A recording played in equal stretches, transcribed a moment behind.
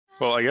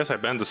Well, I guess I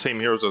banned the same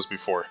heroes as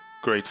before.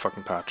 Great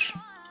fucking patch.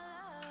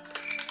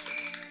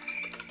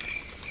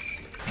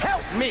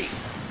 Help me!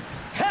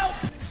 Help!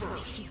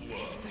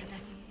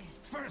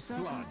 First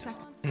blood.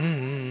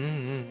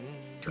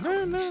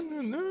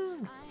 No.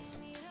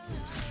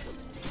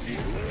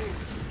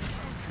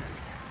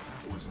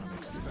 Was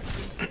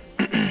unexpected.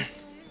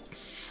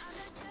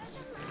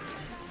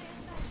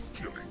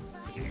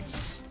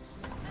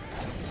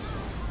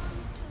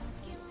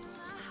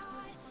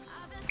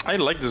 I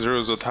like the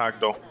Zero's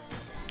attack though.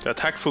 The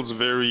attack feels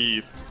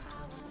very...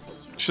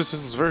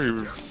 It's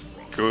very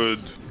good.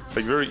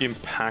 Like very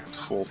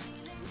impactful.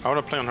 I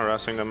wanna play on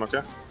harassing them,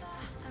 okay?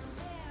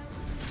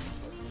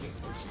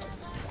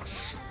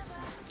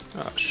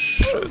 Ah,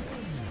 shit.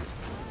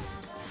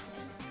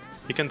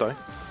 He can die.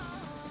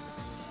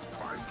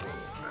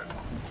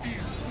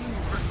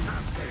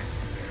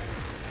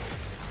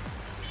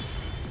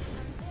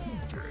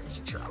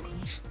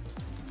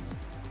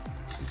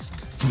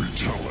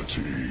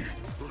 Fatality.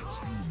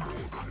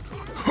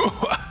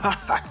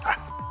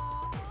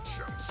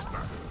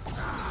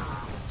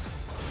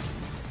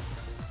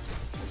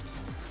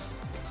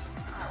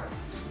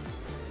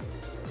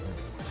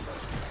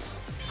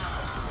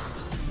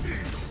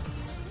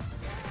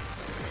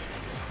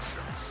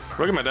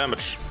 Look at my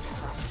damage.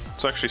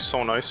 It's actually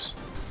so nice.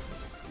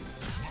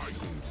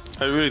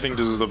 I really think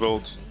this is the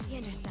build. You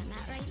understand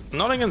that, right?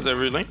 Not against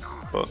every lane,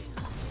 but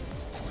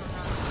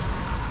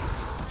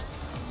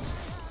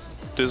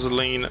this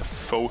lane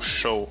faux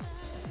show.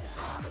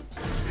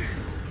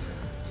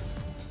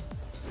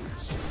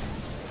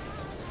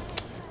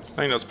 I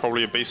think that's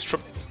probably a base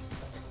trip.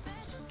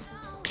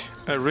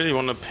 I really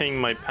want to ping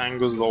my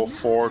Pangus level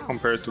 4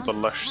 compared to the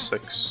Lash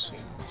 6.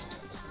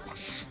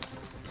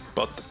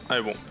 But I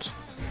won't.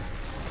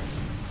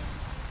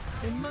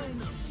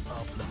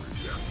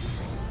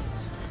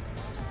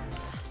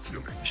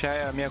 Ща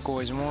я меку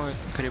возьму,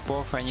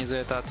 крипов, и они за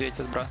это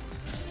ответят, брат.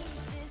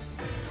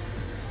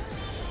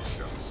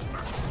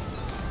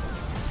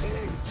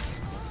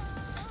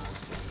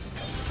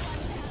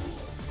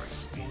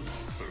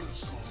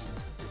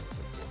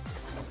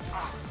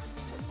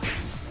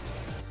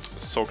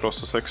 So close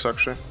to 6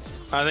 actually.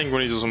 I think we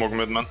need to smoke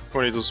mid, man.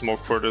 We need to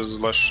smoke for this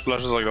Lash.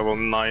 Lash is like level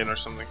 9 or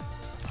something.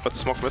 Let's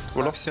smoke mid.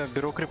 Да, все,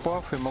 беру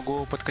крипов и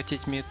могу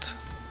подкатить мид.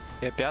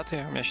 Я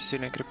пятый, у меня сейчас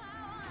сильный крип.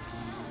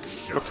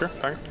 Look here,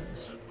 bang.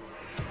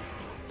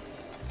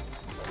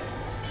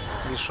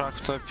 Шаг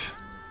в топе.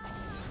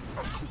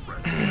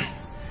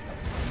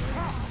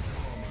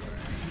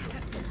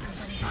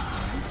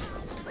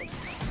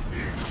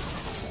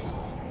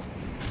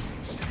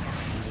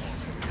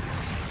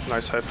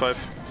 Nice high five,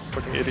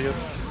 fucking idiot.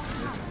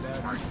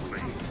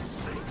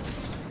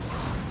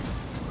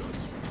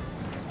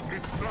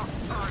 It's not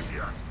time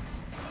yet.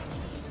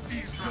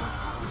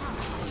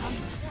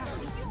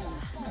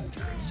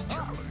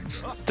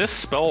 This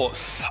spell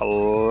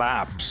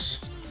slaps.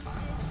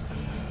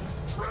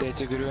 Я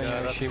тебе говорю,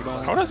 они вообще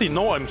ебаные. How does he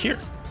know I'm here?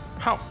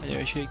 How? Они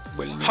вообще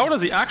больные. How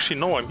does he actually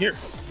know I'm here?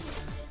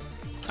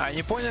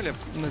 Они поняли,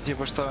 ну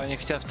типа, что они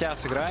хотят в тебя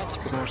сыграть,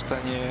 потому что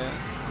они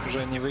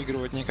уже не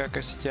выигрывают никак,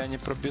 если тебя не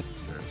пробьют.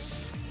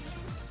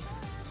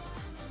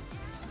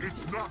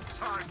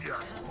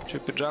 Че,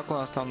 пиджак у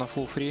нас там на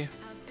full free.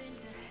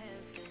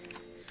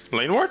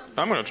 Lane ward?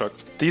 I'm gonna check.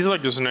 These are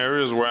like the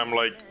scenarios where I'm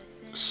like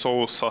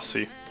so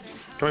sussy.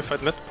 Can we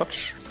fight mid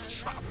patch?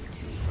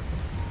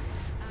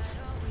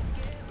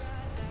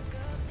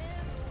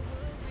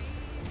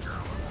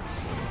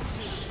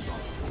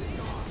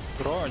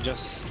 Bro,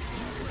 just...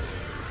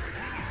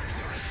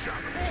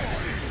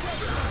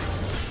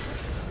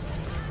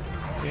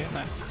 Okay,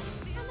 nice.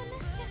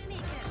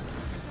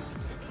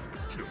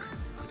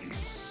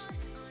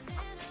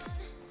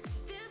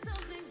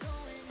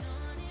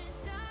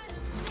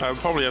 I would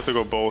probably have to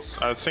go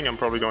both. I think I'm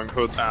probably going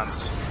hood and...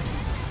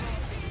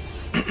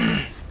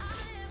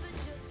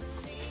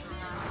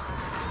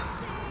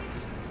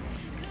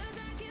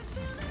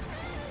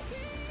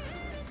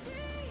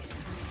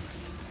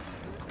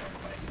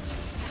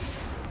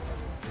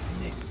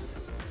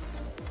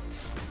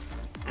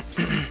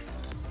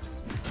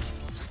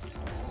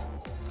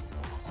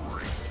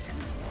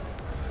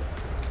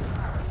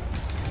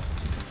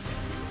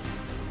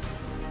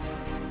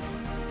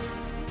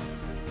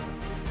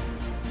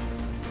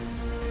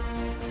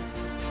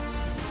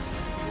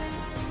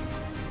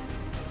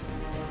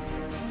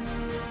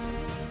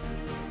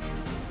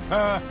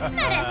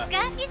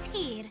 Mariska is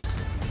here.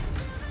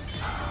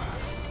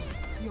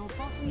 Your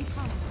bottom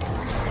tower.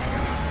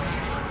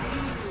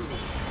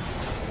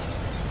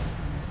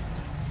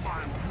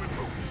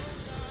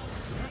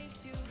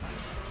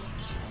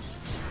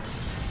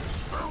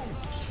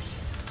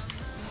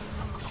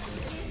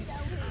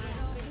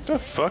 The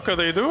fuck are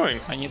they doing?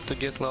 I need to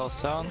get level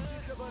 7.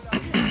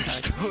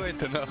 Что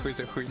это нахуй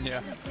за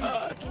хуйня?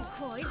 I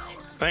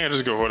think I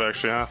just go hood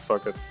actually, huh?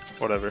 Fuck it.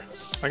 Whatever.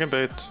 I can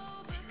bait. If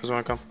you guys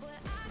wanna come.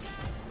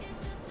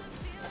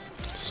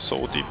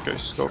 So deep,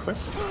 guys. Go for it.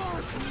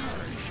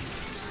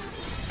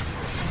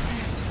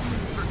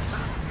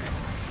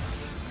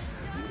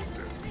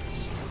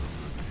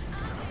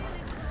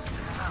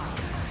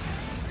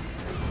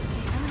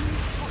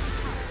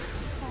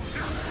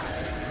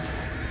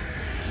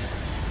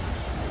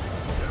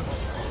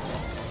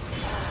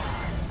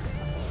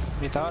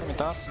 Mid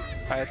tower.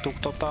 I took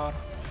top tower.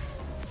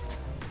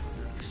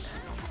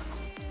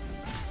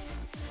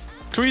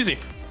 Too easy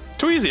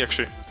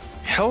actually.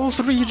 Health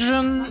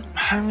regen.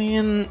 I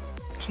mean, I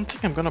don't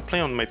think I'm gonna play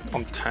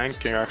on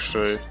tanking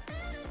actually.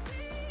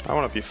 I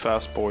wanna be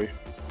fast boy.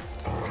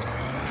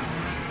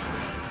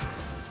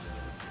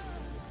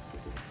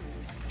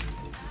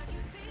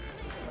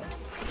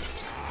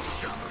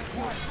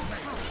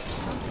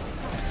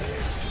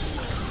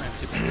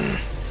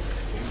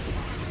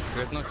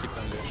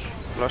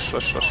 Flash.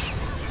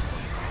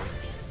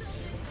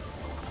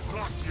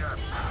 Not yet.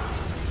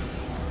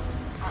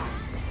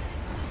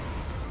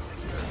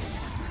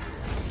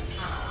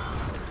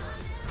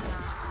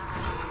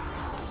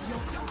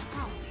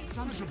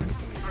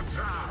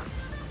 Attack.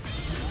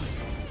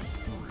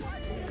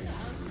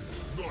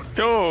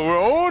 Yo, we're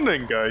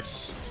owning,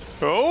 guys.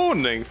 We're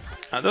owning.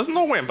 There's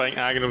no way I'm buying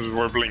items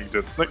before Blink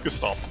did. Like,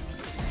 stop.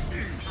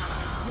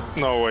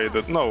 No way,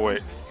 dude. No way.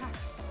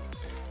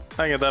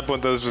 I think at that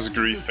point that's just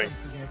griefing.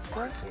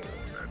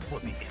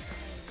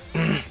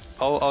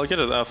 I'll get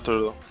it after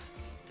though.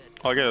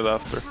 I'll get it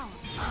after.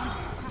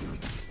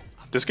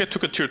 This guy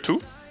took a tier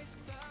 2?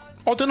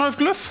 Oh, then I have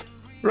glyph.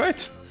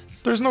 Right.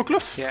 There's no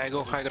glyph. Yeah, I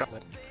go high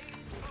ground.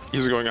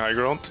 He's going high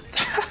ground.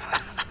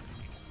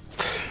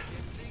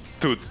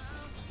 Dude.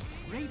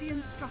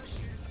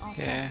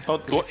 Yeah. Oh,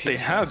 what? They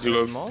had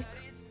glyph.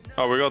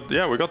 Oh,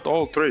 we got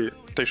all three.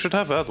 They should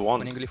have had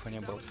one.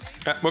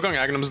 We're going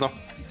Agnums now.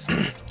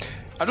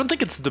 I don't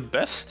think it's the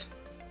best,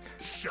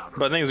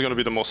 but I think it's gonna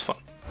be the most fun.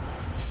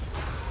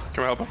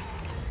 Can we help him?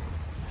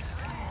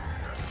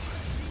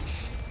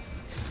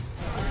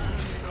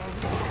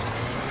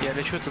 Я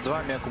лечу, ты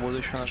 2 меку буду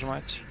еще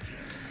нажимать.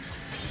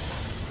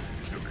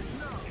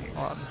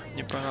 Ладно,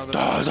 не понадо.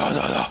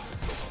 Да.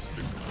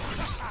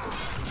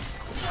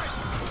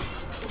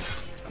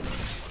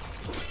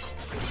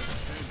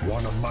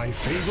 One of my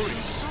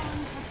favorites.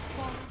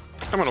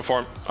 I'm gonna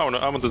farm. I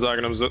want the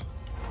Zagnums.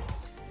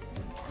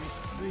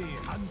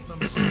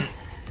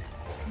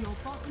 Your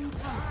bottom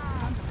tower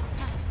is under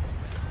attack.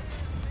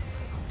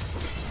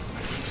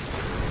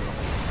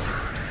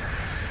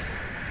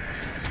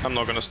 I'm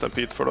not gonna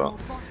stampede for that. Your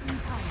bottom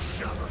tower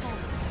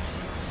has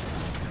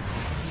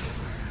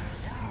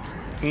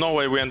fallen. No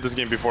way we end this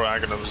game before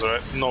Agnums,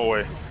 right? No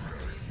way.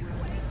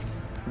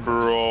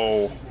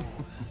 Bro.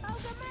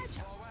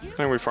 I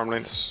think we farm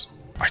lanes.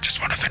 I just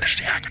want to finish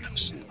the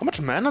Agnums. How much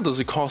mana does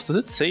it cost? Does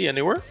it say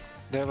anywhere?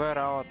 They were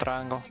our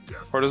triangle.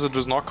 Or does it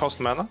just not cost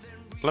mana?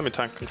 Let me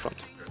tank in front.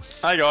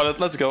 I got it,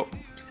 let's go.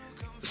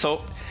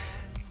 So,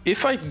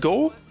 if I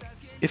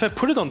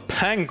put it on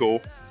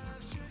Pango,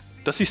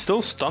 does he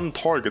still stun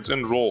targets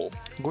and roll?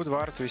 Good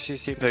ward, we see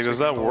CP. Like, does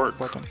that work?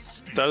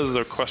 That is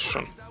the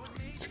question.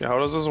 Okay, how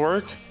does this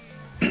work?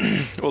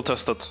 We'll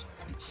test it.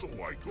 So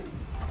I go.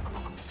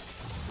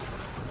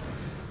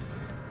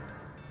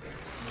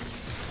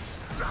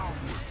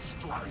 Downward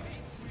strike.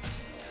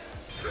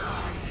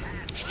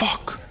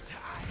 Fuck!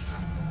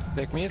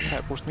 Take mid,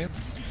 I pushed mid.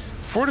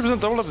 40%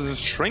 double up the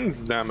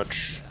strength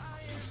damage.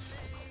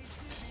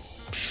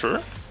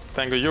 Sure.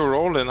 Pango, you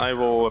roll and I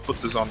will put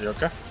this on you,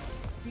 okay?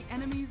 The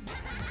enemy's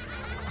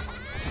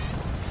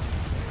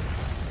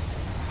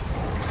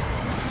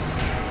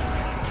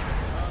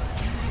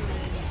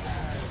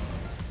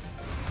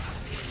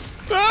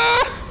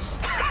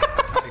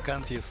Ah! I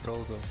can't use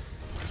roll though.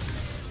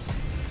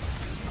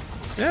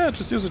 Yeah,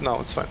 just use it now,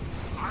 it's fine.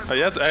 I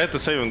had to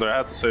save him there, I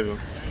had to save him.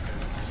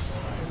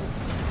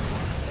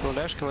 Kill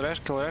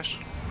Lash.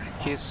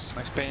 He's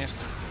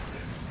experienced.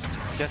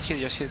 Just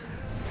hit.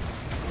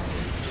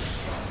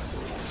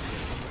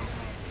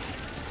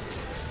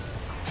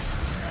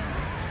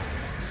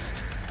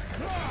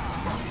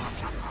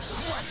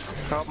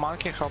 Help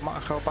monkey,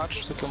 help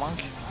Arch to kill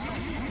monkey.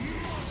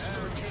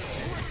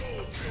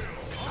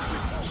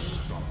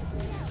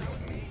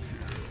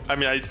 I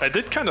mean, I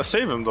did kind of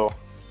save him though.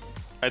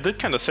 I did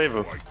kind of save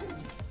him.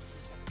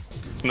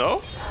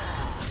 No?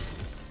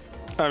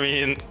 I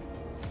mean,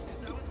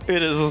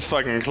 it is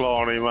fucking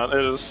clowny, man.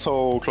 It is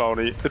so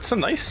clowny. It's a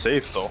nice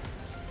save though.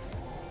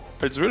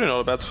 It's really not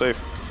a bad save.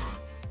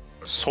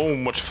 So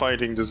much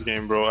fighting this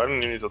game, bro. I don't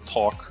even need to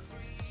talk.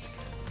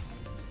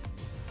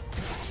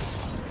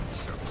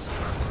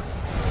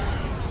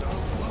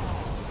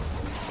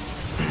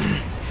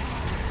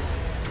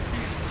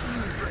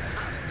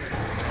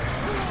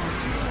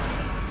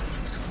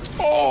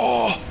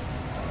 Oh!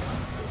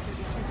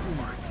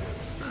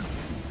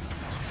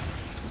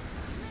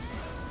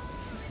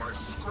 My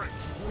strength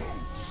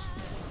grows.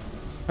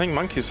 I think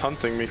Monkey's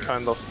hunting me,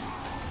 kind of.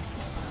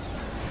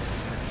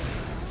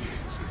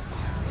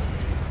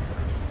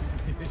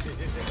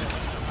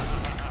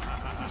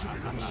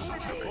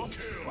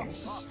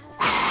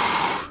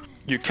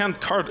 You can't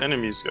card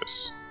enemies,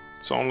 guys.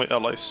 It's only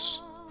allies.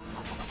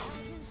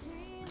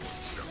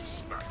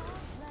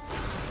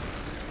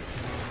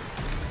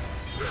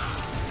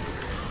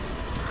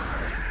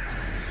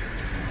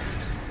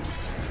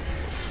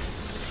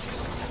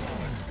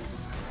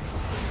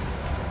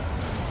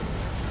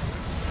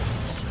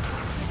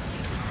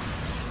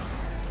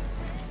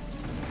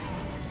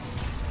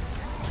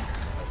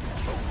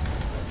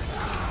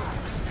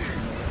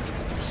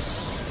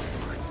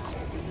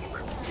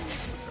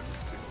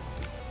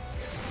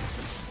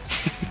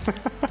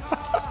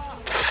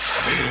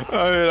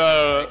 I mean,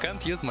 I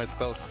can't use my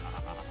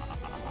spells.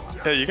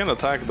 yeah, you can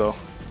attack though.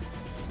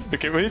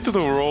 Okay, we need to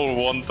do roll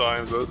one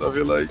time, dude. I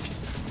feel like.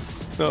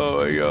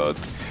 Oh my god.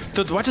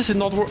 Dude, why does it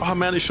not work? Oh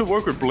man, it should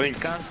work with Blink.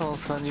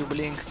 Cancels when you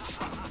blink.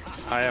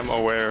 I am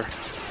aware.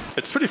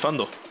 It's pretty fun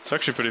though. It's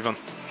actually pretty fun.